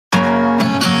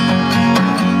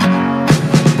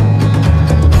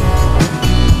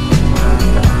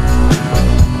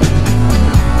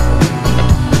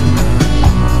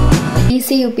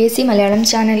UPSC Malayalam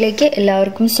ചാനലിലേക്ക്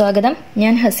എല്ലാവർക്കും സ്വാഗതം.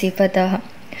 ഞാൻ ഹസീഫ താഹ.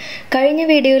 കഴിഞ്ഞ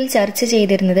വീഡിയോയിൽ ചർച്ച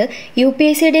ചെയ്തിരുന്നത്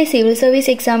UPSCയുടെ സിവിൽ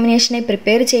സർവീസ് എക്സാമിനേഷനെ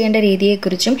പ്രിപ്പയർ ചെയ്യേണ്ട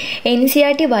രീതിയെക്കുറിച്ചും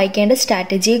NCERT വായിക്കേണ്ട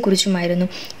സ്ട്രാറ്റജിയെക്കുറിച്ചുമായിരുന്നു.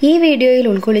 ഈ വീഡിയോയിൽ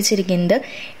ഉൾക്കൊള്ളിച്ചിരിക്കുന്നത്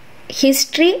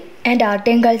history and art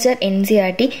and culture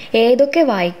NCERT ഏതൊക്കെ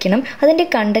വായിക്കണം, അതിൻ്റെ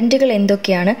കണ്ടന്റുകൾ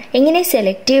എന്തൊക്കെയാണ്, എങ്ങനെ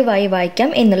സെലക്റ്റീവായി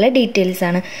വായിക്കാം എന്നുള്ള ഡീറ്റെയിൽസ്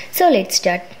ആണ്. So let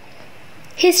start.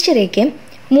 ഹിസ്റ്ററിക്ക്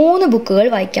 3 ബുക്കുകൾ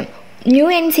വായിക്കാം. ന്യൂ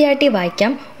NCERT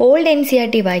വായിക്കാം, ഓൾഡ്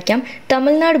NCERT വായിക്കാം,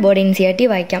 തമിഴ്നാട് ബോർഡ് NCERT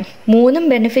വായിക്കാം. 3ഉം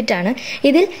ബെനിഫിറ്റാണ്.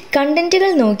 ഇതിൽ കണ്ടന്റുകൾ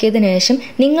നോക്കിയതിനു ശേഷം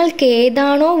നിങ്ങൾക്ക്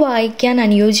ഏതാണോ വായിക്കാൻ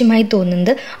അനുയോജ്യമായി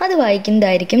തോന്നുന്നത് അത്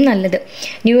വായിക്കുന്നതായിരിക്കും നല്ലത്.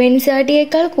 ന്യൂ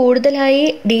NCERTയേക്കാൾ കൂടുതലായി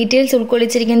ഡീറ്റെയിൽസ്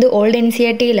ഉൾക്കൊള്ളിച്ചിരിക്കുന്നത് ഓൾഡ്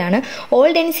NCERTയിലാണ്.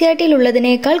 ഓൾഡ്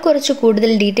NCERTയിലുള്ളതിനേക്കാൾ കുറച്ച്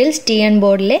കൂടുതൽ ഡീറ്റെയിൽസ് TN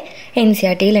ബോർഡിലെ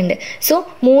NCERTയിലുണ്ട്. സോ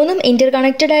 3ഉം ഇന്റർ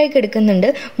കണക്റ്റഡ് ആയി കിടക്കുന്നുണ്ട്.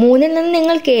 3ൽ നിന്ന്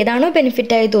നിങ്ങൾക്ക് ഏതാണോ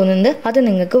ബെനിഫിറ്റായി തോന്നുന്നത് അത്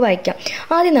നിങ്ങൾക്ക് വായിക്കാം.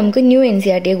 ആദ്യം നമുക്ക് ന്യൂ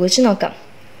NCERTയെ കുറിച്ച് നോക്കാം.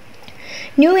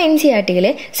 ന്യൂ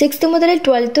NCERTയിലെ 6th മുതൽ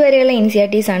 12th വരെയുള്ള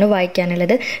NCERTs ആണ്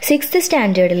വായിക്കാനുള്ളത്. 6th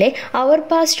സ്റ്റാൻഡേർഡിലെ അവർ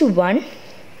പാസ്റ്റ് 1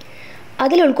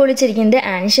 അതിൽ ഉൾക്കൊള്ളിച്ചിരിക്കുന്നത്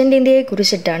ആൻഷ്യൻ്റ് ഇന്ത്യയെ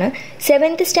കുറിച്ചിട്ടാണ്.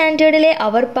 7th സ്റ്റാൻഡേർഡിലെ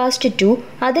അവർ പാസ്റ്റ് 2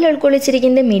 അതിൽ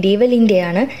ഉൾക്കൊള്ളിച്ചിരിക്കുന്നത് മിഡീവൽ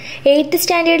ഇന്ത്യയാണ്. 8th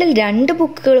സ്റ്റാൻഡേർഡിൽ 2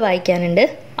 ബുക്കുകൾ വായിക്കാനുണ്ട്.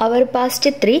 അവർ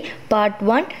പാസ്റ്റ് 3 പാർട്ട്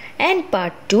 1 ആൻഡ്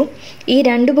പാർട്ട് 2. ഈ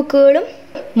 2 ബുക്കുകളും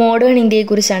മോഡേൺ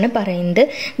ഇന്ത്യയെക്കുറിച്ചാണ് പറയുന്നത്.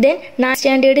 Then 9th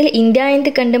സ്റ്റാൻഡേർഡിൽ India in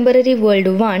the contemporary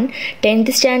world 1, 10th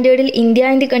സ്റ്റാൻഡേർഡിൽ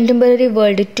India in the contemporary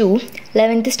world 2,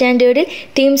 11th സ്റ്റാൻഡേർഡിൽ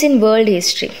themes in world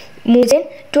history.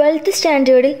 12th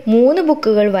സ്റ്റാൻഡേർഡിൽ 3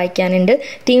 ബുക്കുകൾ വായിക്കാനുണ്ട്.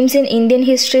 Themes in Indian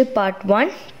history part 1,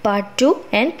 part 2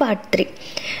 and part 3.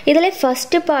 ഇതിലെ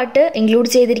first part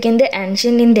include ചെയ്തിരിക്കുന്നത്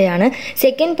ancient ഇന്ത്യയാണ്.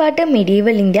 Second part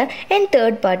medieval India and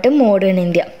third part modern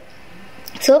India.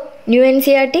 So new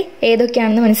NCERT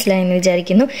ഏതൊക്കെയാണെന്ന് മനസ്സിലായെന്ന്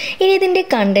വിചാരിക്കുന്നു. ഇനി ഇതിൻ്റെ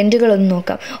കണ്ടന്റുകളൊന്ന്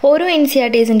നോക്കാം. ഓരോ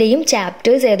NCERTസിൻ്റെയും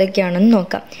ചാപ്റ്റേഴ്സ് ഏതൊക്കെയാണെന്ന്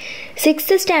നോക്കാം. 6th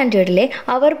സ്റ്റാൻഡേർഡിലെ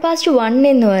അവർ പാസ്റ്റ് 1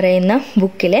 എന്ന് പറയുന്ന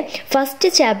ബുക്കിലെ ഫസ്റ്റ്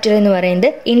ചാപ്റ്റർ എന്ന് പറയുന്നത്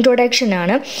ഇൻട്രൊഡക്ഷൻ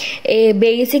ആണ്.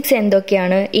 ബേസിക്സ്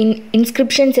എന്തൊക്കെയാണ്,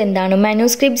 ഇൻസ്ക്രിപ്ഷൻസ് എന്താണ്,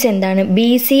 മാനുസ്ക്രിപ്റ്റ്സ് എന്താണ്,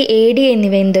 BC AD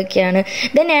എന്നിവ എന്തൊക്കെയാണ്.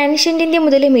 ദെൻ ആൻഷ്യൻ്റ് ഇന്ത്യ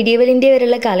മുതൽ മിഡീവൽ ഇന്ത്യ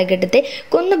വരെയുള്ള കാലഘട്ടത്തെ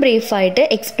ഒന്ന് ബ്രീഫായിട്ട്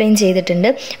എക്സ്പ്ലെയിൻ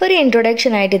ചെയ്തിട്ടുണ്ട്. ഒരു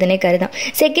ഇൻട്രൊഡക്ഷൻ ആയിട്ട് ഇതിനെ കരുതാം.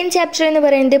 സെക്കൻഡ് ചാപ്റ്റർ എന്ന്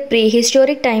പറയുന്നത് പ്രീ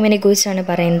ഹിസ്റ്റോറിക് ടൈമിനെ കുറിച്ചാണ്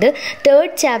പറയുന്നത്.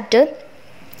 തേർഡ് ചാപ്റ്റർ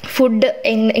ഫുഡ്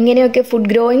എങ്ങനെയൊക്കെ, ഫുഡ്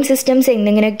ഗ്രോയിങ് സിസ്റ്റംസ്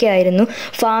എങ്ങനെയൊക്കെ ആയിരുന്നു,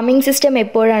 ഫാമിംഗ് സിസ്റ്റം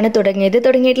എപ്പോഴാണ്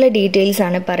തുടങ്ങിയിട്ടുള്ള ഡീറ്റെയിൽസ്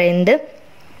ആണ് പറയുന്നത്.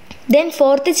 ദെൻ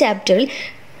 4th ചാപ്റ്ററിൽ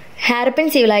ഹാരപ്പൻ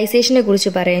സിവിലൈസേഷനെ കുറിച്ച്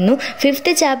പറയുന്നു. 5th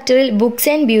ചാപ്റ്ററിൽ ബുക്സ്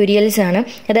ആൻഡ് ബ്യൂരിയൽസ് ആണ്,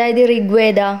 അതായത്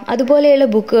ഋഗ്വേദ അതുപോലെയുള്ള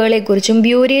ബുക്കുകളെ കുറിച്ചും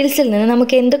ബ്യൂരിയൽസിൽ നിന്ന്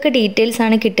നമുക്ക് എന്തൊക്കെ ഡീറ്റെയിൽസ്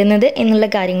ആണ് കിട്ടുന്നത് എന്നുള്ള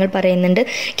കാര്യങ്ങൾ പറയുന്നുണ്ട്.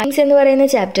 കിങ്സ് എന്ന് പറയുന്ന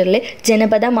ചാപ്റ്ററിൽ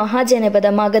ജനപദ, മഹാജനപദ,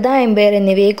 മഗധ എംപയർ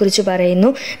എന്നിവയെ കുറിച്ച് പറയുന്നു.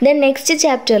 ദെൻ നെക്സ്റ്റ്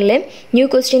ചാപ്റ്ററിൽ ന്യൂ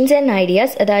ക്വസ്റ്റ്യൻസ് ആൻഡ്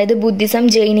ഐഡിയാസ്, അതായത് ബുദ്ധിസം,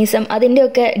 ജൈനിസം അതിൻ്റെ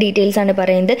ഒക്കെ ഡീറ്റെയിൽസ് ആണ്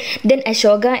പറയുന്നത്. ദെൻ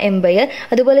അശോക എംപയർ,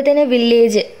 അതുപോലെ തന്നെ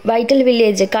വില്ലേജ്, വൈറ്റൽ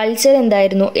വില്ലേജ് കൾച്ചർ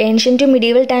എന്തായിരുന്നു, ഏൻഷ്യൻ ടു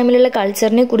മിഡീവൽ ടൈമിലുള്ള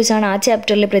കൾച്ചറിനെ കുറിച്ച് ആ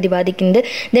ചാപ്റ്ററിൽ പ്രതിപാദിക്കുന്നത്.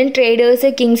 ദെൻ ട്രേഡേഴ്സ്,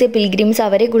 കിങ്സ്, പിൽഗ്രിംസ്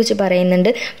അവരെ കുറിച്ച് പറയുന്നുണ്ട്.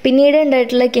 പിന്നീട്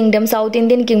ഉണ്ടായിട്ടുള്ള kingdom, south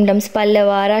Indian kingdoms, Pallava,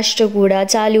 Rashtrakuta,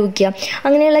 Chalukya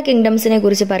അങ്ങനെയുള്ള കിങ്ഡംസിനെ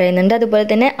കുറിച്ച് പറയുന്നുണ്ട്. അതുപോലെ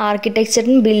തന്നെ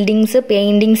ആർക്കിടെക്ചറും ബിൽഡിങ്സ്,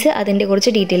 പെയിന്റിങ്സ് അതിൻ്റെ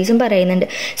കുറച്ച് ഡീറ്റെയിൽസും പറയുന്നുണ്ട്.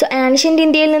 സോ ആൻഷ്യൻ്റ്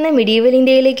ഇന്ത്യയിൽ നിന്ന് മിഡീവൽ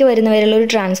ഇന്ത്യയിലേക്ക് വരുന്നവരുള്ള ഒരു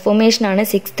ട്രാൻസ്ഫോർമേഷനാണ്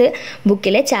 6th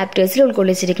ബുക്കിലെ ചാപ്റ്റേഴ്സിൽ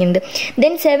ഉൾക്കൊള്ളിച്ചിരിക്കുന്നത്.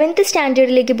 ദെൻ 7th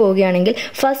സ്റ്റാൻഡേർഡിലേക്ക് പോവുകയാണെങ്കിൽ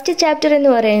ഫസ്റ്റ് ചാപ്റ്റർ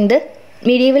എന്ന് പറയുന്നത്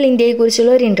മിഡീവൽ ഇന്ത്യയെക്കുറിച്ചുള്ള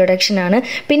ഒരു ഇൻട്രൊഡക്ഷൻ ആണ്.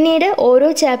 പിന്നീട് ഓരോ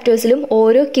ചാപ്റ്റേഴ്സിലും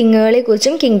ഓരോ കിങ്ങുകളെ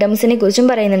കുറിച്ചും കിങ്ഡംസിനെ കുറിച്ചും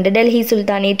പറയുന്നുണ്ട്. ഡൽഹി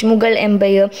സുൽത്താനേറ്റ്, മുഗൾ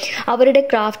എംപയർ, അവരുടെ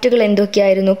ക്രാഫ്റ്റുകൾ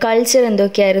എന്തൊക്കെയായിരുന്നു, കൾച്ചർ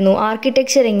എന്തൊക്കെയായിരുന്നു,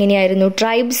 ആർക്കിടെക്ചർ എങ്ങനെയായിരുന്നു,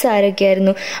 ട്രൈബ്സ്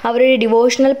ആരൊക്കെയായിരുന്നു, അവരുടെ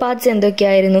ഡിവോഷണൽ പാത്സ്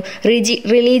എന്തൊക്കെയായിരുന്നു,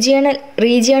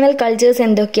 റീജിയണൽ കൾച്ചേഴ്സ്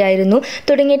എന്തൊക്കെയായിരുന്നു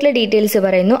തുടങ്ങിയിട്ടുള്ള ഡീറ്റെയിൽസ്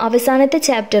പറയുന്നു. അവസാനത്തെ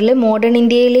ചാപ്റ്ററിൽ മോഡേൺ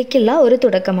ഇന്ത്യയിലേക്കുള്ള ഒരു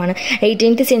തുടക്കമാണ്.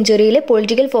 18th സെഞ്ച്വറിയിലെ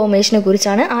പൊളിറ്റിക്കൽ ഫോർമേഷനെ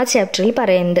കുറിച്ചാണ് ആ ചാപ്റ്ററിൽ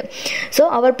പറയുന്നത്. സോ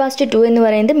അവർ പാസ്റ്റ് 2 എന്ന്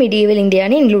പറയുന്നത് മിഡീവൽ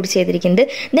ഇന്ത്യയാണ് ഇൻക്ലൂഡ് ചെയ്തിരിക്കുന്നത്.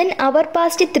 ദെൻ അവർ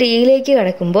പാസ്റ്റ് 3യിലേക്ക്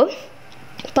കടക്കുമ്പോൾ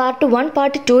പാർട്ട് 1,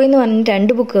 പാർട്ട് 2 എന്ന് പറയുന്ന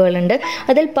 2 ബുക്കുകളുണ്ട്.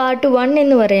 അതിൽ പാർട്ട് 1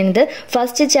 എന്ന് പറയുന്നത്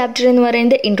ഫസ്റ്റ് ചാപ്റ്റർ എന്ന്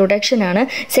പറയുന്നത് ഇൻട്രൊഡക്ഷൻ ആണ്.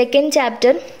 സെക്കൻഡ്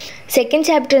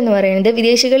ചാപ്റ്റർ എന്ന് പറയുന്നത്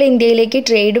വിദേശികൾ ഇന്ത്യയിലേക്ക്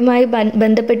ട്രേഡുമായി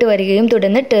ബന്ധപ്പെട്ട് വരികയും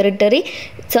തുടർന്ന് ടെറിട്ടറി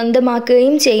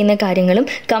സ്വന്തമാക്കുകയും ചെയ്യുന്ന കാര്യങ്ങളും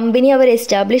കമ്പനി അവർ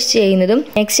എസ്റ്റാബ്ലിഷ് ചെയ്യുന്നതും.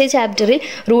 നെക്സ്റ്റ് ചാപ്റ്ററിൽ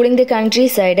റൂളിംഗ് ദി കൺട്രി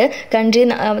സൈഡ്,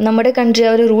 നമ്മുടെ കൺട്രി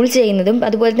അവർ റൂൾ ചെയ്യുന്നതും.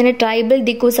 അതുപോലെ തന്നെ ട്രൈബൽ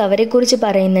ദിക്കൂസ് അവരെക്കുറിച്ച്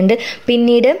പറയുന്നുണ്ട്.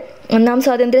 പിന്നീട് 1ാം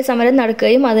സ്വാതന്ത്ര്യ സമരം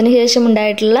നടക്കുകയും അതിനുശേഷം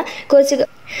ഉണ്ടായിട്ടുള്ള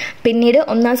പിന്നീട്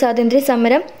 1ാം സ്വാതന്ത്ര്യ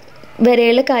സമരം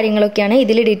വരെയുള്ള കാര്യങ്ങളൊക്കെയാണ്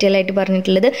ഇതിൽ ഡീറ്റെയിൽ ആയിട്ട്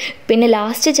പറഞ്ഞിട്ടുള്ളത്. പിന്നെ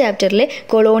ലാസ്റ്റ് ചാപ്റ്ററിൽ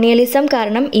കൊളോണിയലിസം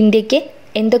കാരണം ഇന്ത്യക്ക്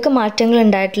എന്തൊക്കെ മാറ്റങ്ങൾ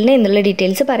ഉണ്ടായിട്ടുണ്ട് എന്നുള്ള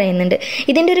ഡീറ്റെയിൽസ് പറയുന്നുണ്ട്.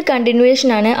 ഇതിൻ്റെ ഒരു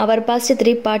കണ്ടിന്യൂവേഷനാണ് അവർ പാസ്റ്റ്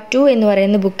 3 പാർട്ട് 2 എന്ന്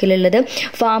പറയുന്ന ബുക്കിലുള്ളത്.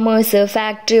 ഫാമേഴ്സ്,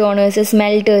 ഫാക്ടറി ഓണേഴ്സ്,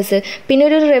 സ്മെൽറ്റേഴ്സ്, പിന്നെ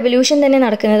ഒരു റെവല്യൂഷൻ തന്നെ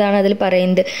നടക്കുന്നതാണ് അതിൽ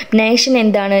പറയുന്നത്. നേഷൻ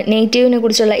എന്താണ്, നേറ്റീവിനെ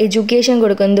കുറിച്ചുള്ള എഡ്യൂക്കേഷൻ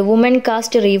കൊടുക്കുന്നത്, വുമൻ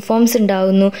കാസ്റ്റ് റീഫോംസ്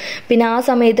ഉണ്ടാകുന്നു, പിന്നെ ആ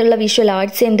സമയത്തുള്ള വിഷ്വൽ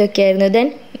ആർട്സ് എന്തൊക്കെയായിരുന്നു, ദെൻ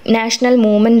നാഷണൽ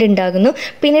മൂവ്മെൻറ്റ് ഉണ്ടാകുന്നു,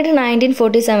 പിന്നീട്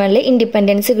 1947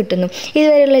 ഇൻഡിപെൻഡൻസ് കിട്ടുന്നു.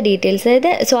 ഇതുവരെയുള്ള ഡീറ്റെയിൽസ്, അതായത്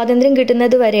സ്വാതന്ത്ര്യം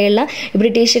കിട്ടുന്നത് വരെയുള്ള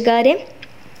ബ്രിട്ടീഷുകാരെ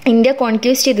ഇന്ത്യ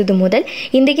കോൺക്യൂസ്റ്റ് ചെയ്തത് മുതൽ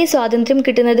ഇന്ത്യക്ക് സ്വാതന്ത്ര്യം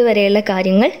കിട്ടുന്നത് വരെയുള്ള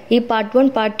കാര്യങ്ങൾ ഈ പാർട്ട്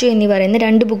 1 പാർട്ട് 2 എന്നീ പറയുന്ന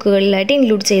 2 ബുക്കുകളിലായിട്ട്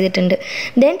ഇൻക്ലൂഡ് ചെയ്തിട്ടുണ്ട്.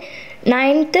 ദെൻ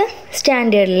 9th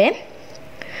സ്റ്റാൻഡേർഡിലെ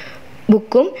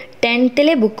ബുക്കും 10th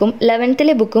ബുക്കും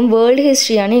 11th ബുക്കും വേൾഡ്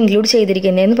ഹിസ്റ്ററിയാണ് ഇൻക്ലൂഡ്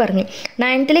ചെയ്തിരിക്കുന്നതെന്ന് പറഞ്ഞു.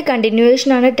 9th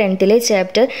കണ്ടിന്യൂവേഷനാണ് 10th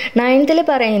chapter. 9th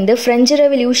പറയുന്നത് French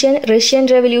revolution, Russian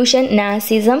revolution,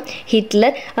 Nazism,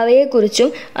 Hitler അവയെക്കുറിച്ചും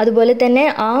അതുപോലെ തന്നെ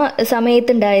ആ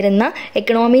സമയത്തുണ്ടായിരുന്ന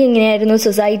എക്കണോമി എങ്ങനെയായിരുന്നു,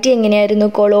 സൊസൈറ്റി എങ്ങനെയായിരുന്നു,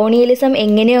 കൊളോണിയലിസം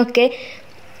എങ്ങനെയൊക്കെ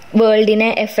വേൾഡിനെ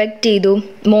എഫക്റ്റ് ചെയ്തു,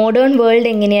 മോഡേൺ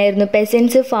വേൾഡ് എങ്ങനെയായിരുന്നു,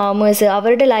 പെസൻസ്, ഫാമേഴ്സ്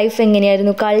അവരുടെ ലൈഫ്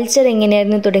എങ്ങനെയായിരുന്നു, കൾച്ചർ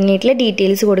എങ്ങനെയായിരുന്നു തുടങ്ങിയിട്ടുള്ള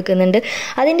ഡീറ്റെയിൽസ് കൊടുക്കുന്നുണ്ട്.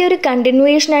 അതിൻ്റെ ഒരു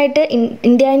കണ്ടിന്യൂവേഷനായിട്ട്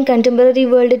ഇന്ത്യ ഇൻ കണ്ടംപററി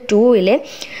വേൾഡ് 2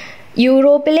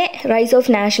 യൂറോപ്പിലെ rise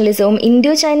of നാഷണലിസവും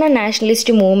Indo China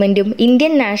nationalist മൂവ്മെൻറ്റും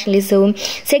Indian നാഷണലിസവും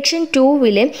section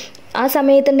 2 ആ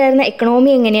സമയത്തുണ്ടായിരുന്ന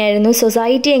എക്കണോമി എങ്ങനെയായിരുന്നു,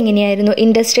 സൊസൈറ്റി എങ്ങനെയായിരുന്നു,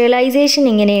 ഇൻഡസ്ട്രിയലൈസേഷൻ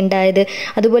എങ്ങനെയുണ്ടായത്,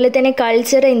 അതുപോലെ തന്നെ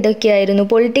കൾച്ചർ എന്തൊക്കെയായിരുന്നു,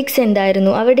 പൊളിറ്റിക്സ്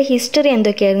എന്തായിരുന്നു, അവരുടെ ഹിസ്റ്ററി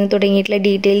എന്തൊക്കെയായിരുന്നു തുടങ്ങിയിട്ടുള്ള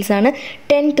ഡീറ്റെയിൽസാണ്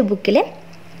 10th ബുക്കിലെ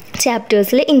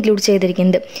ചാപ്റ്റേഴ്സിൽ ഇൻക്ലൂഡ്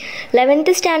ചെയ്തിരിക്കുന്നത്.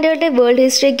 11th സ്റ്റാൻഡേർഡിലെ വേൾഡ്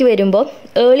ഹിസ്റ്ററിക്ക് വരുമ്പോൾ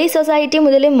ഏർലി സൊസൈറ്റി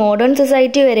മുതൽ മോഡേൺ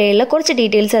സൊസൈറ്റി വരെയുള്ള കുറച്ച്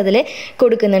ഡീറ്റെയിൽസ് അതിൽ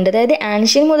കൊടുക്കുന്നുണ്ട്. അതായത്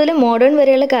ആൻഷ്യൻ മുതൽ മോഡേൺ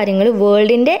വരെയുള്ള കാര്യങ്ങൾ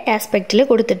വേൾഡിൻ്റെ ആസ്പെക്റ്റിൽ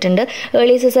കൊടുത്തിട്ടുണ്ട്.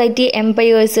 ഏർലി സൊസൈറ്റി,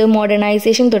 എംപയേഴ്സ്,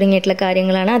 മോഡേണൈസേഷൻ തുടങ്ങിയിട്ടുള്ള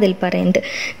കാര്യങ്ങളാണ് അതിൽ പറയുന്നത്.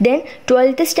 ദെൻ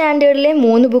 12th സ്റ്റാൻഡേർഡിലെ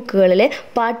 3 ബുക്കുകളിൽ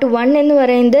പാർട്ട് 1 എന്ന്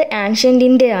പറയുന്നത്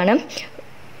ആൻഷ്യൻറ്റിൻ്റെ ആണ്.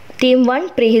 ടീം 1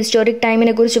 പ്രീ ഹിസ്റ്റോറിക്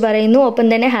ടൈമിനെ കുറിച്ച് പറയുന്നു, ഒപ്പം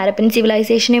തന്നെ ഹാരപ്പൻ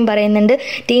സിവിലൈസേഷനെയും പറയുന്നുണ്ട്.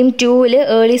 ടീം 2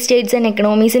 ഏർലി സ്റ്റേറ്റ്സ് ആൻഡ്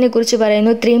എക്കണോമീസിനെ കുറിച്ച്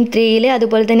പറയുന്നു. ടീം 3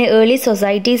 അതുപോലെ തന്നെ ഏർലി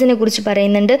സൊസൈറ്റീസിനെ കുറിച്ച്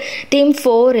പറയുന്നുണ്ട്. ടീം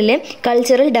 4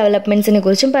 കൾച്ചറൽ ഡെവലപ്മെൻറ്റ്സിനെ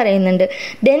കുറിച്ചും പറയുന്നുണ്ട്.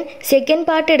 ദെൻ സെക്കൻഡ്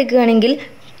പാർട്ട് എടുക്കുകയാണെങ്കിൽ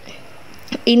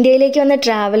ഇന്ത്യയിലേക്ക് വന്ന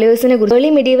ട്രാവലേഴ്സിനെ കുറിച്ച്, ഏർലി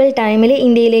മിഡീവൽ ടൈമിൽ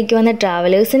ഇന്ത്യയിലേക്ക് വന്ന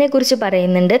ട്രാവലേഴ്സിനെ കുറിച്ച്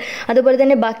പറയുന്നുണ്ട്. അതുപോലെ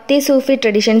തന്നെ ഭക്തി സൂഫി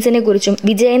ട്രഡീഷൻസിനെ കുറിച്ചും,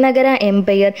 വിജയനഗര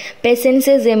എംപയർ,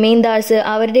 പെസൻസ്, ജമീന്ദാർസ്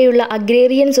അവരുടെയുള്ള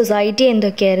അഗ്രേറിയൻ സൊസൈറ്റി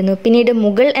എന്തൊക്കെയായിരുന്നു, പിന്നീട്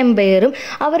മുഗൾ എംപയറും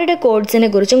അവരുടെ കോഡ്സിനെ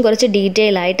കുറിച്ചും കുറച്ച്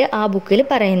ഡീറ്റെയിൽ ആയിട്ട് ആ ബുക്കിൽ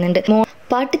പറയുന്നുണ്ട്.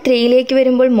 പാർട്ട് 3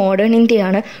 വരുമ്പോൾ മോഡേൺ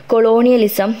ഇന്ത്യയാണ്.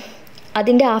 കൊളോണിയലിസം,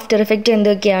 അതിൻ്റെ ആഫ്റ്റർ എഫക്റ്റ്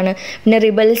എന്തൊക്കെയാണ്, പിന്നെ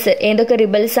റിബൽസ്, ഏതൊക്കെ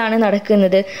റിബൽസാണ്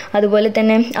നടക്കുന്നത്, അതുപോലെ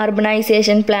തന്നെ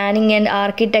അർബണൈസേഷൻ, പ്ലാനിങ് ആൻഡ്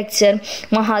ആർക്കിടെക്ചർ,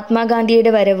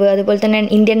 മഹാത്മാഗാന്ധിയുടെ വരവ്, അതുപോലെ തന്നെ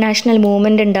ഇന്ത്യൻ നാഷണൽ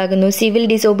മൂവ്മെൻറ്റ് ഉണ്ടാകുന്നു, സിവിൽ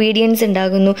ഡിസൊബീഡിയൻസ്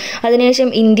ഉണ്ടാകുന്നു,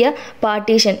 അതിനുശേഷം ഇന്ത്യ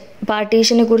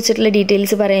പാർട്ടീഷനെ കുറിച്ചിട്ടുള്ള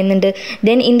ഡീറ്റെയിൽസ് പറയുന്നുണ്ട്.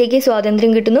 ദെൻ ഇന്ത്യക്ക്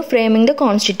സ്വാതന്ത്ര്യം കിട്ടുന്നു, ഫ്രെയിമിംഗ് ദ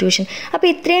കോൺസ്റ്റിറ്റ്യൂഷൻ. അപ്പോൾ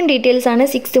ഇത്രയും ഡീറ്റെയിൽസാണ്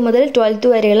 6th മുതൽ 12th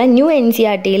വരെയുള്ള ന്യൂ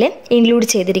NCERTയിൽ ഇൻക്ലൂഡ്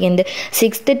ചെയ്തിരിക്കുന്നത്.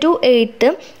 6th to 8th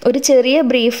ഒരു ചെറിയ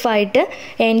ബ്രീഫായിട്ട്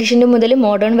ഏൻഷ്യൻ്റ് മുതൽ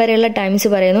മോഡേൺ വരെയുള്ള ടൈംസ്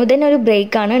പറയുന്നു. ദെൻ ഒരു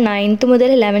ബ്രേക്കാണ് 9th മുതൽ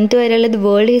 11th വരെയുള്ളത്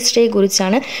വേൾഡ് ഹിസ്റ്ററിയെ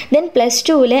കുറിച്ചാണ്. Then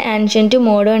 +2 ancient to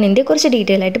modern India കുറച്ച്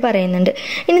ഡീറ്റെയിൽ ആയിട്ട് പറയുന്നുണ്ട്.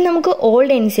 ഇനി നമുക്ക്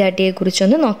ഓൾഡ് NCERTയെ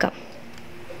കുറിച്ചൊന്ന് നോക്കാം.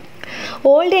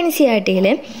 ഓൾഡ് NCERTയിൽ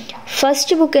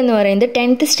ഫസ്റ്റ് ബുക്ക് എന്ന് പറയുന്നത്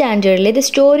 10th സ്റ്റാൻഡേർഡിലെ the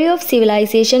story of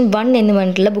civilisation 1 എന്ന്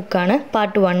പറഞ്ഞിട്ടുള്ള ബുക്കാണ്.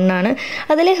 പാർട്ട് 1 ആണ്.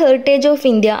 അതിൽ heritage of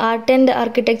India, art and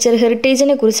architecture,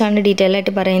 ഹെറിറ്റേജിനെ കുറിച്ചാണ് ഡീറ്റെയിൽ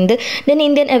ആയിട്ട് പറയുന്നത്. ദെൻ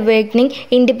ഇന്ത്യൻ അവേക്കനിങ്,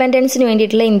 ഇൻഡിപെൻഡൻസിന്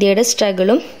വേണ്ടിയിട്ടുള്ള ഇന്ത്യയുടെ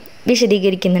സ്ട്രഗിളും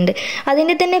വിശദീകരിക്കുന്നുണ്ട്.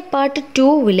 അതിൻ്റെ തന്നെ part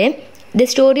 2 the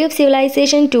story of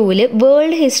civilisation 2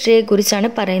 world ഹിസ്റ്ററിയെ കുറിച്ചാണ്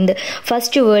പറയുന്നത്.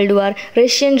 First world war,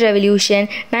 Russian revolution,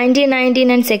 1919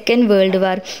 and second world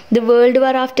war, the world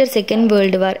war after second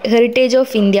world war, heritage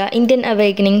of India, Indian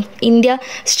awakening, India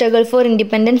struggle for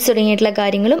independence തുടങ്ങിയിട്ടുള്ള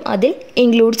കാര്യങ്ങളും അതിൽ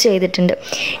include ചെയ്തിട്ടുണ്ട്.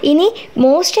 ഇനി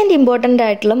most and important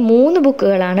ആയിട്ടുള്ള 3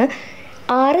 ബുക്കുകളാണ്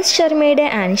R.S. ശർമ്മയുടെ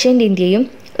ancient ഇന്ത്യയും,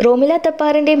 Romila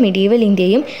തപ്പാറിൻ്റെ medieval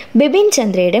ഇന്ത്യയും, Bipin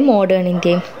ചന്ദ്രയുടെ modern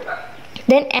ഇന്ത്യയും.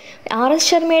 Then R.S.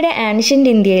 ശർമ്മയുടെ ആൻഷ്യൻ്റ്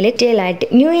ഇന്ത്യയിൽ ഡീറ്റെയിൽ ആയിട്ട്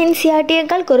ന്യൂ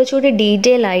NCERTയേക്കാൾ കുറച്ചുകൂടി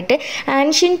ഡീറ്റെയിൽ ആയിട്ട്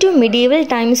ആൻഷ്യൻ്റ് ടു മിഡീവൽ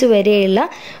ടൈംസ് വരെയുള്ള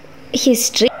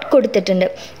ഹിസ്റ്ററി കൊടുത്തിട്ടുണ്ട്.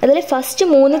 അതിൽ ഫസ്റ്റ്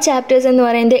 3 ചാപ്റ്റേഴ്സ് എന്ന്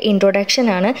പറയുന്നത് ഇൻട്രൊഡക്ഷൻ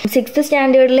ആണ്. 6th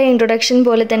സ്റ്റാൻഡേർഡിലെ ഇൻട്രൊഡക്ഷൻ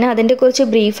പോലെ തന്നെ അതിൻ്റെ കുറച്ച്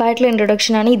ബ്രീഫായിട്ടുള്ള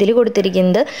ഇൻട്രൊഡക്ഷനാണ് ഇതിൽ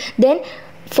കൊടുത്തിരിക്കുന്നത്. Then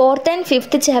 4th and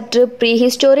 5th chapter pre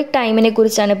historic ടൈമിനെ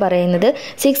കുറിച്ചാണ് പറയുന്നത്.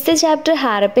 6th ചാപ്റ്റർ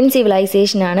ഹാരപ്പൻ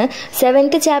സിവിലൈസേഷൻ ആണ്.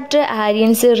 7th chapter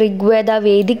Aryans, Rigveda,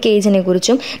 Vedic ഏജിനെ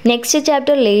കുറിച്ചും, next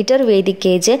chapter later Vedic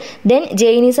age, then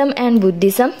Jainism and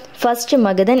Buddhism, first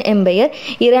Magadhan Empire,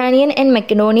 Iranian and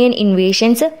മെക്കഡോണിയൻ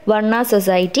inversions, വർണ്ണ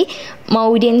society,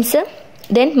 Mauryans,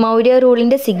 then Maurya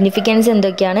റൂളിൻ്റെ significance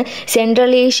എന്തൊക്കെയാണ്,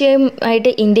 central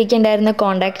ഏഷ്യയുമായിട്ട് ഇന്ത്യക്ക് ഉണ്ടായിരുന്ന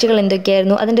കോണ്ടാക്റ്റുകൾ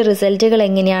എന്തൊക്കെയായിരുന്നു, അതിൻ്റെ റിസൾട്ടുകൾ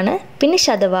എങ്ങനെയാണ്, പിന്നെ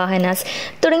ശതവാഹനാസ്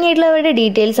തുടങ്ങിയിട്ടുള്ളവരുടെ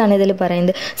ഡീറ്റെയിൽസ് ആണ് ഇതിൽ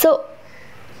പറയുന്നത്. സോ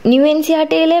ന്യൂ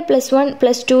NCERTയിലെ +1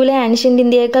 +2 ആൻഷ്യൻ്റ്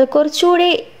ഇന്ത്യയേക്കാൾ കുറച്ചുകൂടി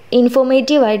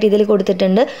ഇൻഫോർമേറ്റീവായിട്ട് ഇതിൽ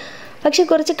കൊടുത്തിട്ടുണ്ട്, പക്ഷെ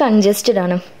കുറച്ച് കൺജസ്റ്റഡ്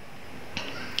ആണ്.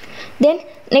 ദെൻ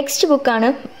നെക്സ്റ്റ് ബുക്കാണ്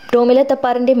ടോമില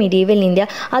തപ്പാറിൻ്റെ മിഡീവൽ ഇന്ത്യ.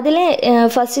 അതിലെ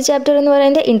ഫസ്റ്റ് ചാപ്റ്റർ എന്ന്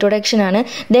പറയുന്നത് ഇൻട്രൊഡക്ഷൻ ആണ്.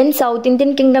 Then south Indian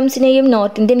കിങ്ഡംസിനെയും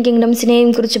north Indian കിങ്ഡംസിനെയും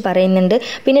കുറിച്ച് പറയുന്നുണ്ട്.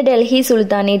 പിന്നെ Delhi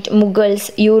sultanate, Mughals,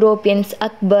 Europeans,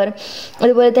 Akbar,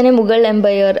 അതുപോലെ തന്നെ മുഗൾ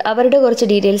എംപയർ, അവരുടെ കുറച്ച്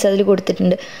ഡീറ്റെയിൽസ് അതിൽ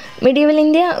കൊടുത്തിട്ടുണ്ട്. മിഡീവൽ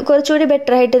ഇന്ത്യ കുറച്ചുകൂടി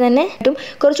ബെറ്റർ ആയിട്ട് തന്നെ കിട്ടും,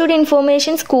 കുറച്ചുകൂടി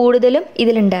ഇൻഫോർമേഷൻസ് കൂടുതലും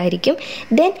ഇതിലുണ്ടായിരിക്കും.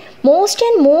 ദെൻ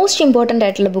മോസ്റ്റ് ഇമ്പോർട്ടൻ്റ്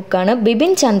ആയിട്ടുള്ള ബുക്കാണ്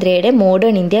ബിപിൻ ചന്ദ്രയുടെ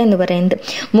മോഡേൺ ഇന്ത്യ എന്ന് പറയുന്നത്.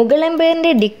 മുഗൾ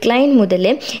എംപയറിൻ്റെ ഡിക്ലൈൻ മുതൽ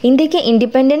ഇന്ത്യക്ക്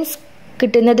ഇൻഡിപെൻഡൻസ്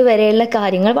കിട്ടുന്നത് വരെയുള്ള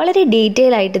കാര്യങ്ങൾ വളരെ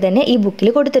ഡീറ്റെയിൽ ആയിട്ട് തന്നെ ഈ ബുക്കിൽ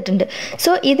കൊടുത്തിട്ടുണ്ട്.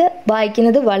 സോ ഇത്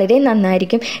വായിക്കുന്നത് വളരെ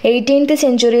നന്നായിരിക്കും. 18th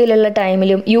സെഞ്ച്വറിയിലുള്ള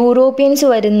ടൈമിലും യൂറോപ്യൻസ്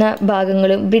വരുന്ന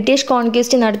ഭാഗങ്ങളും ബ്രിട്ടീഷ്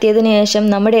കോൺക്വസ്റ്റ് നടത്തിയതിനു ശേഷം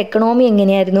നമ്മുടെ എക്കണോമി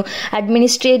എങ്ങനെയായിരുന്നു,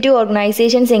 അഡ്മിനിസ്ട്രേറ്റീവ്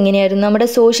ഓർഗനൈസേഷൻസ് എങ്ങനെയായിരുന്നു, നമ്മുടെ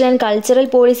സോഷ്യൽ ആൻഡ് കൾച്ചറൽ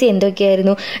പോളിസി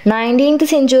എന്തൊക്കെയായിരുന്നു, 19th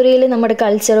സെഞ്ച്വറിയിൽ നമ്മുടെ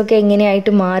കൾച്ചറൊക്കെ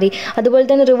എങ്ങനെയായിട്ട് മാറി, അതുപോലെ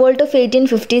തന്നെ റിവോൾട്ട് ഓഫ്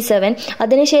 1857,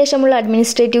 അതിനുശേഷമുള്ള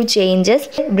അഡ്മിനിസ്ട്രേറ്റീവ് ചേഞ്ചസ്,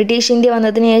 ബ്രിട്ടീഷ് ഇന്ത്യ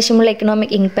വന്നതിന് ശേഷമുള്ള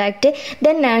എക്കണോമിക് ഇമ്പാക്റ്റ്,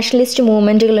 ദെൻ നാഷണലിസ്റ്റ്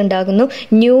മൂവ്മെൻറ്റുകൾ ഉണ്ടാകുന്നു,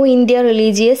 ന്യൂ ഇന്ത്യ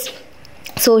റിലീജിയസ്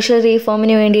സോഷ്യൽ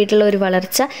റീഫോമിന് വേണ്ടിയിട്ടുള്ള ഒരു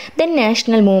വളർച്ച, ദെൻ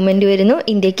നാഷണൽ മൂവ്മെൻറ്റ് വരുന്നു,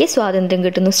 ഇന്ത്യക്ക് സ്വാതന്ത്ര്യം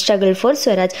കിട്ടുന്നു, സ്ട്രഗിൾ ഫോർ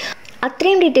സ്വരാജ്.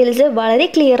 അത്രയും ഡീറ്റെയിൽസ് വളരെ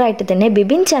ക്ലിയർ ആയിട്ട് തന്നെ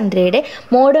ബിപിൻ ചന്ദ്രയുടെ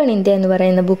മോഡേൺ ഇന്ത്യ എന്ന്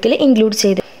പറയുന്ന ബുക്കിൽ ഇൻക്ലൂഡ്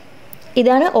ചെയ്ത്.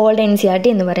 ഇതാണ് ഓൾഡ് NCERT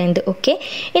എന്ന് പറയുന്നത്. ഓക്കെ,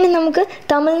 ഇനി നമുക്ക്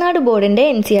തമിഴ്നാട് ബോർഡിൻ്റെ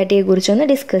NCERTയെ കുറിച്ചൊന്ന്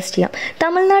ഡിസ്കസ് ചെയ്യാം.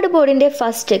 തമിഴ്നാട് ബോർഡിൻ്റെ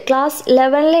ഫസ്റ്റ് ക്ലാസ്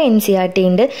 11 NCERT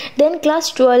ഉണ്ട്, ദെൻ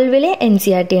ക്ലാസ് 12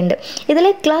 NCERT ഉണ്ട്. ഇതിൽ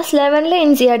ക്ലാസ് 11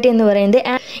 NCERT എന്ന് പറയുന്നത്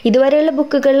ഇതുവരെയുള്ള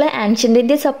ബുക്കുകളിൽ ആൻഷ്യൻ്റ്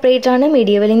ഇന്ത്യ സെപ്പറേറ്റ് ആണ്,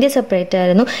 മിഡീവൽ ഇന്ത്യ സെപ്പറേറ്റ്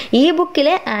ആയിരുന്നു. ഈ ബുക്കിൽ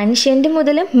ആൻഷ്യൻ്റ്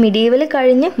മുതൽ മിഡീവൽ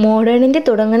കഴിഞ്ഞ് മോഡേൺ ഇന്ത്യ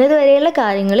തുടങ്ങുന്നത് വരെയുള്ള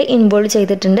കാര്യങ്ങൾ ഇൻവോൾവ്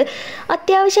ചെയ്തിട്ടുണ്ട്.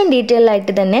 അത്യാവശ്യം ഡീറ്റെയിൽ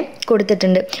ആയിട്ട് തന്നെ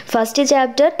കൊടുത്തിട്ടുണ്ട്. ഫസ്റ്റ്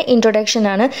ചാപ്റ്റർ ഇൻട്രൊഡക്ഷൻ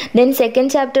ആണ്. ദെൻ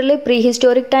സെക്കൻഡ് ചാപ്റ്ററിൽ പ്രീ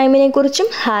ഹിസ്റ്റോറിക് ടൈമിനെ കുറിച്ചും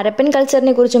ഹാരപ്പൻ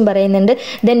കൾച്ചറിനെ കുറിച്ചും പറയുന്നുണ്ട്.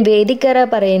 ദെൻ വേദിക് എറ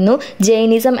പറയുന്നു,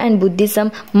 Jainism and Buddhism,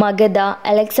 Magadha,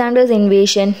 Alexander's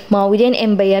invasion, Mauryan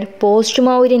Empire, post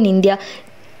Mauryan India.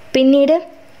 പിന്നീട്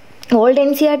ഓൾഡ്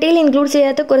NCERTയിൽ ഇൻക്ലൂഡ്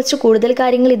ചെയ്യാത്ത കുറച്ച് കൂടുതൽ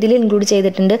കാര്യങ്ങൾ ഇതിൽ ഇൻക്ലൂഡ്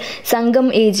ചെയ്തിട്ടുണ്ട്. സംഗം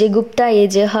age, Gupta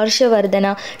age, Harshavardhana,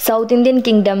 south Indian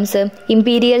kingdoms,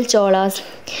 imperial Cholas,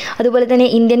 അതുപോലെ തന്നെ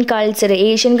Indian culture,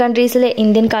 Asian കൺട്രീസിലെ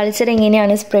Indian culture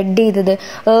എങ്ങനെയാണ് സ്പ്രെഡ് ചെയ്തത്,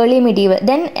 early medieval,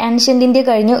 then ancient India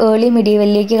കഴിഞ്ഞ് ഏർലി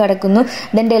മിഡീവലിലേക്ക് കടക്കുന്നു.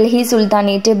 ദെൻ ഡൽഹി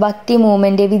സുൽത്താനേറ്റ്, ഭക്തി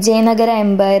movement, Vijayanagara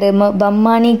Empire,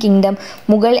 ബമ്മാനി kingdom,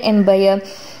 Mughal Empire,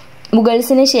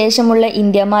 മുഗൾസിന് ശേഷമുള്ള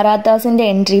ഇന്ത്യ, മറാത്താസിൻ്റെ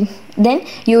എൻട്രി, ദെൻ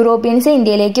യൂറോപ്യൻസ്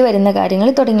ഇന്ത്യയിലേക്ക് വരുന്ന കാര്യങ്ങൾ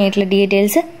തുടങ്ങിയിട്ടുള്ള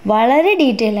ഡീറ്റെയിൽസ് വളരെ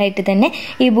ഡീറ്റെയിൽ ആയിട്ട് തന്നെ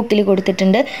ഈ ബുക്കിൽ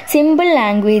കൊടുത്തിട്ടുണ്ട്. സിമ്പിൾ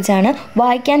ലാംഗ്വേജ് ആണ്,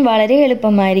 വായിക്കാൻ വളരെ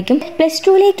എളുപ്പമായിരിക്കും.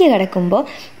 +2ലേക്ക് കടക്കുമ്പോൾ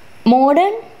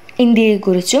മോഡേൺ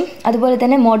ഇന്ത്യയെക്കുറിച്ചും അതുപോലെ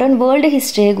തന്നെ മോഡേൺ വേൾഡ്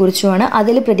ഹിസ്റ്ററിയെക്കുറിച്ചുമാണ്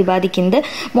അതിൽ പ്രതിപാദിക്കുന്നത്.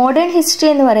 മോഡേൺ ഹിസ്റ്ററി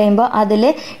എന്ന് പറയുമ്പോൾ അതിൽ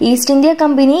ഈസ്റ്റ് ഇന്ത്യ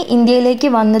കമ്പനി ഇന്ത്യയിലേക്ക്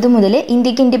വന്നത് മുതൽ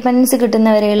ഇന്ത്യക്ക് ഇൻഡിപെൻഡൻസ്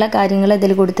കിട്ടുന്നവരെയുള്ള കാര്യങ്ങൾ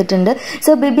അതിൽ കൊടുത്തിട്ടുണ്ട്.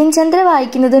 സോ ബിപിൻ ചന്ദ്ര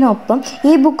വായിക്കുന്നതിനൊപ്പം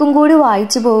ഈ ബുക്കും കൂടി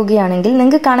വായിച്ചു പോവുകയാണെങ്കിൽ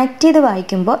നിങ്ങൾക്ക് കണക്ട് ചെയ്ത്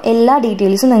വായിക്കുമ്പോൾ എല്ലാ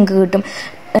ഡീറ്റെയിൽസും നിങ്ങൾക്ക് കിട്ടും.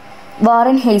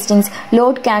 Warren Hastings,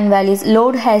 Lord കാൻവാലിസ്,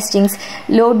 Lord Hastings,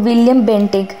 Lord William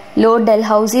Bentinck, Lord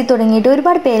Dalhousie തുടങ്ങിയിട്ട്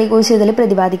ഒരുപാട് പേരെക്കുറിച്ച് ഇതിൽ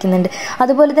പ്രതിപാദിക്കുന്നുണ്ട്.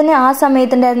 അതുപോലെ തന്നെ ആ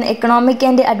സമയത്തുണ്ടായിരുന്ന economic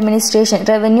and administration,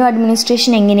 revenue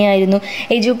administration എങ്ങനെയായിരുന്നു,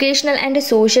 എഡ്യൂക്കേഷണൽ ആൻഡ്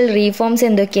സോഷ്യൽ റീഫോംസ്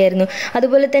എന്തൊക്കെയായിരുന്നു,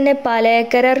 അതുപോലെ തന്നെ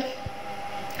പാലക്കരർ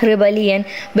റിബലിയൻ,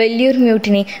 വെല്യൂർ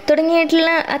മ്യൂട്ടിനി തുടങ്ങിയിട്ടുള്ള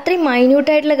അത്രയും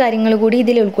മൈന്യൂട്ടായിട്ടുള്ള കാര്യങ്ങൾ കൂടി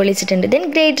ഇതിൽ ഉൾക്കൊള്ളിച്ചിട്ടുണ്ട്. ദെൻ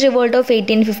ഗ്രേറ്റ് റിവോൾട്ട് ഓഫ്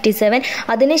 1857,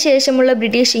 അതിനുശേഷമുള്ള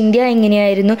ബ്രിട്ടീഷ് ഇന്ത്യ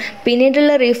എങ്ങനെയായിരുന്നു,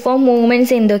 പിന്നീടുള്ള റിഫോം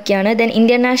മൂവ്മെൻറ്റ്സ് എന്തൊക്കെയാണ്, ദെൻ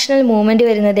ഇന്ത്യൻ നാഷണൽ മൂവ്മെൻറ്റ്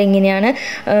വരുന്നത് എങ്ങനെയാണ്,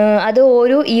 അത്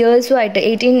ഓരോ ഇയേഴ്സുമായിട്ട്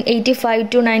 1885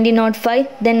 to 1905,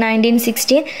 ദെൻ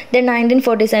 1916, ദെൻ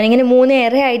 1947, ഇങ്ങനെ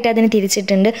 3 ആയിട്ട് അതിന്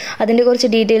തിരിച്ചിട്ടുണ്ട്. അതിൻ്റെ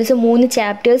കുറച്ച് ഡീറ്റെയിൽസ് 3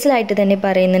 ചാപ്റ്റേഴ്സിലായിട്ട് തന്നെ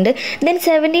പറയുന്നുണ്ട്. ദെൻ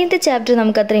 17th ചാപ്റ്റർ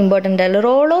നമുക്ക് അത്ര ഇമ്പോർട്ടൻ്റ് അല്ല.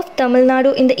 Role of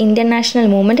Tamil Nadu in Indian national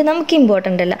movement നമുക്ക്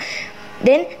ഇമ്പോർട്ടൻ്റ് അല്ല.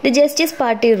 Then the justice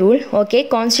party rule, okay,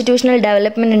 constitutional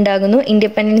development ഉണ്ടാകുന്നു,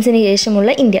 ഇൻഡിപെൻഡൻസിന്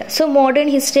ശേഷമുള്ള ഇന്ത്യ. സോ മോഡേൺ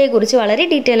ഹിസ്റ്ററിയെക്കുറിച്ച് വളരെ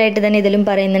ഡീറ്റെയിൽ ആയിട്ട് തന്നെ ഇതിലും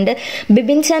പറയുന്നുണ്ട്.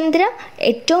 ബിപിൻ ചന്ദ്ര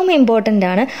ഏറ്റവും ഇമ്പോർട്ടൻ്റ്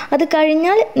ആണ്. അത്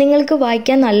കഴിഞ്ഞാൽ നിങ്ങൾക്ക്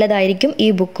വായിക്കാൻ നല്ലതായിരിക്കും ഈ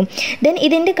ബുക്കും. ദെൻ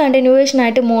ഇതിൻ്റെ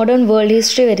കണ്ടിന്യൂവേഷനായിട്ട് മോഡേൺ വേൾഡ്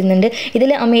ഹിസ്റ്ററി വരുന്നുണ്ട്.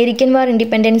 ഇതിൽ അമേരിക്കൻ വാർ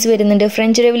ഇൻഡിപെൻഡൻസ് വരുന്നുണ്ട്,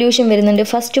 ഫ്രഞ്ച് റെവല്യൂഷൻ വരുന്നുണ്ട്,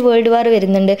 ഫസ്റ്റ് വേൾഡ് വാർ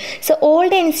വരുന്നുണ്ട്. സോ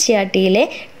ഓൾഡ് NCERTയിലെ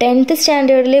 10th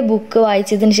സ്റ്റാൻഡേർഡിലെ ബുക്ക്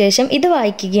വായിച്ചതിന് ശേഷം ഇത്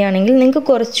വായിക്കുകയാണെങ്കിൽ നിങ്ങൾക്ക്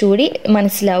കുറച്ചുകൂടി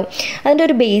മനസ്സിലാവും. അതിൻ്റെ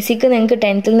ഒരു ബേസിക് നിങ്ങൾക്ക്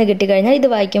 10th നിന്ന് കിട്ടിക്കഴിഞ്ഞാൽ ഇത്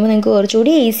വായിക്കുമ്പോൾ നിങ്ങൾക്ക്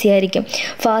കുറച്ചുകൂടി ഈസി ആയിരിക്കും.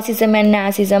 Fascism and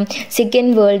Nazism,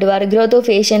 second world war, growth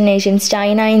of Asian Nations,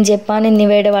 China and Japan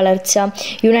എന്നിവയുടെ വളർച്ച,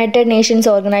 യുണൈറ്റഡ് നേഷൻസ്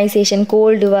ഓർഗനൈസേഷൻ,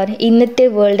 കോൾഡ് വാർ, ഇന്നത്തെ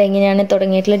വേൾഡ് എങ്ങനെയാണ്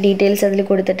തുടങ്ങിയിട്ടുള്ള ഡീറ്റെയിൽസ് അതിൽ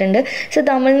കൊടുത്തിട്ടുണ്ട്. സോ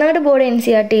തമിഴ്നാട് ബോർഡ്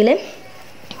NCERT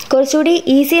കുറച്ചുകൂടി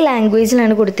ഈസി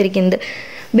ലാംഗ്വേജിലാണ് കൊടുത്തിരിക്കുന്നത്.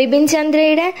 ബിപിൻ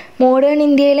ചന്ദ്രയുടെ മോഡേൺ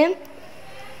ഇന്ത്യയിൽ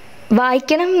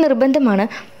വായിക്കണം നിർബന്ധമാണ്.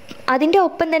 അതിൻ്റെ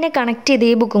ഒപ്പം തന്നെ കണക്ട് ചെയ്ത്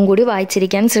ഈ ബുക്കും കൂടി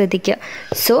വായിച്ചിരിക്കാൻ ശ്രദ്ധിക്കുക.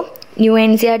 So new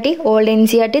NCERT, old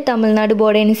NCERT, Tamil Nadu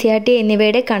board NCERT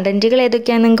എന്നിവയുടെ കണ്ടൻറ്റുകൾ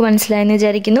ഏതൊക്കെയാണെന്ന് നിങ്ങൾക്ക് മനസ്സിലായെന്ന്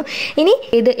വിചാരിക്കുന്നു. ഇനി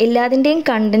ഇത് എല്ലാതിൻ്റെയും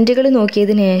കണ്ടൻറ്റുകൾ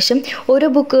നോക്കിയതിന് ശേഷം ഓരോ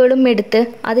ബുക്കുകളും എടുത്ത്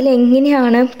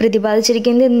അതിലെങ്ങനെയാണ്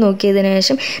പ്രതിപാദിച്ചിരിക്കുന്നത് എന്ന് നോക്കിയതിന്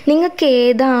ശേഷം നിങ്ങൾക്ക്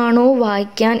ഏതാണോ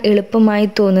വായിക്കാൻ എളുപ്പമായി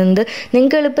തോന്നുന്നത്,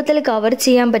 നിങ്ങൾക്ക് എളുപ്പത്തിൽ കവർ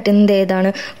ചെയ്യാൻ പറ്റുന്നത്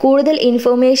ഏതാണ്, കൂടുതൽ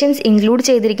ഇൻഫോർമേഷൻസ് ഇൻക്ലൂഡ്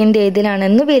ചെയ്തിരിക്കുന്നത്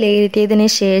ഏതിലാണെന്ന് വിലയിരുത്തിയതിന്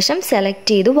ശേഷം സെലക്ട്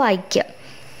ചെയ്ത് വായിക്കുക.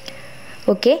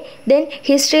 ഓക്കെ. ദെൻ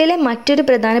ഹിസ്റ്ററിയിലെ മറ്റൊരു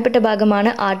പ്രധാനപ്പെട്ട ഭാഗമാണ്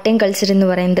ആർട്ട് ആൻഡ് കൾച്ചർ എന്ന്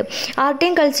പറയുന്നത്. ആർട്ട്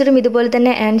ആൻഡ് കൾച്ചറും ഇതുപോലെ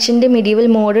തന്നെ ആൻഷ്യൻ്റ്, മിഡീവൽ,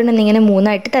 മോഡേൺ എന്നിങ്ങനെ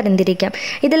 3ആയിട്ട് തരംതിരിക്കാം.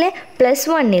 ഇതിലെ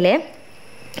 +1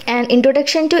 an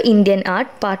introduction to Indian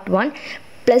art part 1,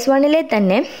 +1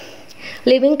 തന്നെ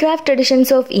living craft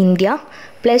traditions of India,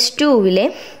 +2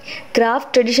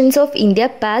 craft traditions of India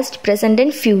past, present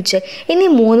and future എന്നീ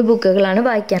 3 ബുക്കുകളാണ്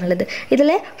വായിക്കാനുള്ളത്.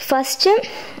 ഇതിലെ ഫസ്റ്റ്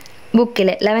ബുക്കിൽ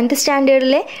 11th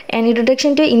സ്റ്റാൻഡേർഡിലെ an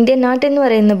introduction to Indian art എന്ന്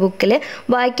പറയുന്ന ബുക്കിൽ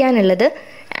വായിക്കാനുള്ളത്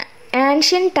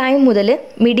ആൻഷ്യൻ ടൈം മുതൽ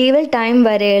മിഡീവൽ ടൈം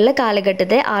വരെയുള്ള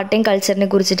കാലഘട്ടത്തെ ആർട്ട് ആൻഡ് കൾച്ചറിനെ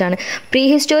കുറിച്ചിട്ടാണ്. Pre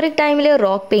historic ടൈമിലെ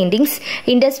rock paintings,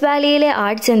 Indus വാലിയിലെ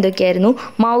arts എന്തൊക്കെയായിരുന്നു,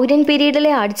 മൗര്യൻ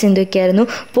പീരീഡിലെ ആർട്സ് എന്തൊക്കെയായിരുന്നു,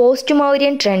 post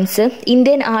Mauryan trends,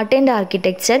 Indian art and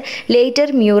architecture, later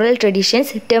mural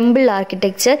traditions, temple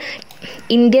architecture,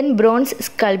 Indian bronze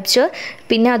sculpture,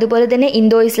 പിന്നെ അതുപോലെ തന്നെ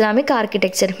ഇന്തോ ഇസ്ലാമിക്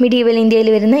ആർക്കിടെക്ചർ, മിഡീവൽ ഇന്ത്യയിൽ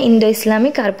വരുന്ന ഇന്തോ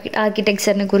ഇസ്ലാമിക്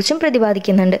ആർക്കിടെക്ചറിനെ കുറിച്ചും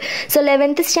പ്രതിപാദിക്കുന്നുണ്ട്. So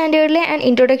 11th സ്റ്റാൻഡേർഡിലെ an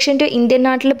introduction to Indian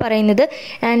ആർട്ടിൽ പറയുന്നത്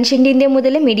ancient India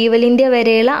മുതൽ മിഡീവൽ ഇന്ത്യ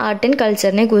വരെയുള്ള ആർട്ട് ആൻഡ്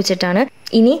കൾച്ചറിനെ കുറിച്ചിട്ടാണ്.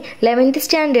 ഇനി 11th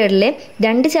സ്റ്റാൻഡേർഡിലെ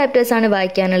 2 ചാപ്റ്റേഴ്സാണ്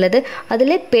വായിക്കാനുള്ളത്. അതിൽ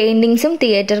പെയിൻറ്റിങ്സും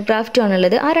തിയേറ്റർ ക്രാഫ്റ്റും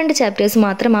ആണുള്ളത്. ആ 2 ചാപ്റ്റേഴ്സ്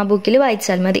മാത്രം ആ ബുക്കിൽ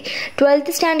വായിച്ചാൽ മതി.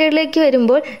 12th സ്റ്റാൻഡേർഡിലേക്ക്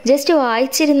വരുമ്പോൾ ജസ്റ്റ്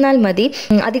വായിച്ചിരുന്നാൽ മതി,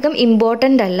 അധികം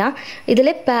ഇമ്പോർട്ടൻ്റ് അല്ല. ഇതിൽ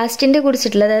പാസ്റ്റിൻ്റെ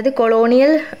കുറിച്ചിട്ടുള്ള, അതായത്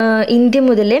കൊളോണിയൽ ഇന്ത്യ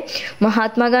മുതൽ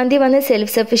മഹാത്മാഗാന്ധി വന്ന്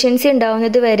സെൽഫ് സഫിഷ്യൻസി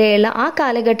ഉണ്ടാവുന്നത് വരെയുള്ള ആ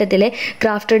കാലഘട്ടത്തിലെ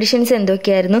ക്രാഫ്റ്റ് ട്രഡീഷൻസ്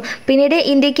എന്തൊക്കെയായിരുന്നു, പിന്നീട്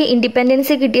ഇന്ത്യക്ക്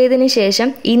ഇൻഡിപെൻഡൻസ് കിട്ടിയതിന്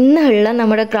ശേഷം ഇന്നുള്ള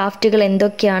നമ്മുടെ ക്രാഫ്റ്റുകൾ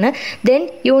എന്തൊക്കെയാണ്. ദെൻ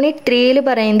യൂണിറ്റ് 3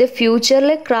 പറയുന്നത്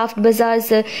ഫ്യൂച്ചറിൽ ക്രാഫ്റ്റ്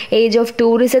ബസാർസ്, ഏജ് ഓഫ്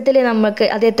ടൂറിസത്തിൽ നമുക്ക്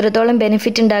അത് എത്രത്തോളം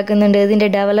ബെനിഫിറ്റ് ഉണ്ടാക്കുന്നുണ്ട്, ഇതിൻ്റെ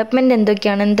ഡെവലപ്മെൻറ്റ്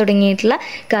എന്തൊക്കെയാണെന്ന് തുടങ്ങിയിട്ടുള്ള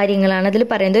കാര്യങ്ങളാണ് അതിൽ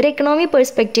പറയുന്നത്. ഒരു economic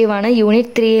പെർസ്പെക്റ്റീവാണ്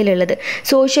unit 3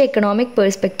 socio economic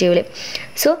പെർസ്പെക്റ്റീവിൽ.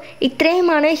 So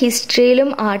ഇത്രയുമാണ് ഹിസ്റ്ററിയിലും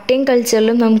ആർട്ട് ആൻഡ്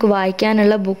കൾച്ചറിലും നമുക്ക്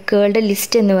വായിക്കാനുള്ള ബുക്കുകളുടെ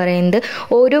ലിസ്റ്റ് എന്ന് പറയുന്നത്.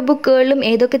 ഓരോ ബുക്കുകളിലും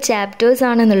ഏതൊക്കെ ചാപ്റ്റേഴ്സ്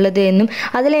ആണെന്നുള്ളത് എന്നും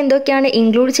അതിലെന്തൊക്കെയാണ്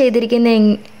ഇൻക്ലൂഡ്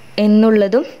ചെയ്തിരിക്കുന്നത്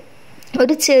എന്നുള്ളതും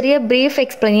ഒരു ചെറിയ ബ്രീഫ്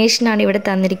എക്സ്പ്ലനേഷനാണ് ഇവിടെ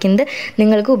തന്നിരിക്കുന്നത്.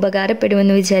 നിങ്ങൾക്ക്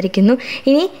ഉപകാരപ്പെടുമെന്ന് വിചാരിക്കുന്നു.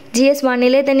 ഇനി GS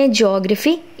 1 തന്നെ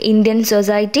geography, Indian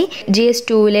society, GS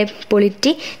 2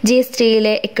 polity, GS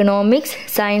 3 economics,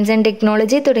 science and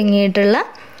technology തുടങ്ങിയിട്ടുള്ള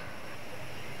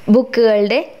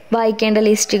ബുക്കുകളുടെ വായിക്കേണ്ട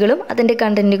ലിസ്റ്റുകളും അതിൻ്റെ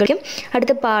കണ്ടൻറ്റുകളും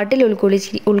അടുത്ത പാർട്ടിൽ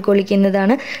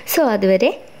ഉൾക്കൊള്ളിക്കുന്നതാണ്. സോ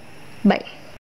അതുവരെ ബൈ.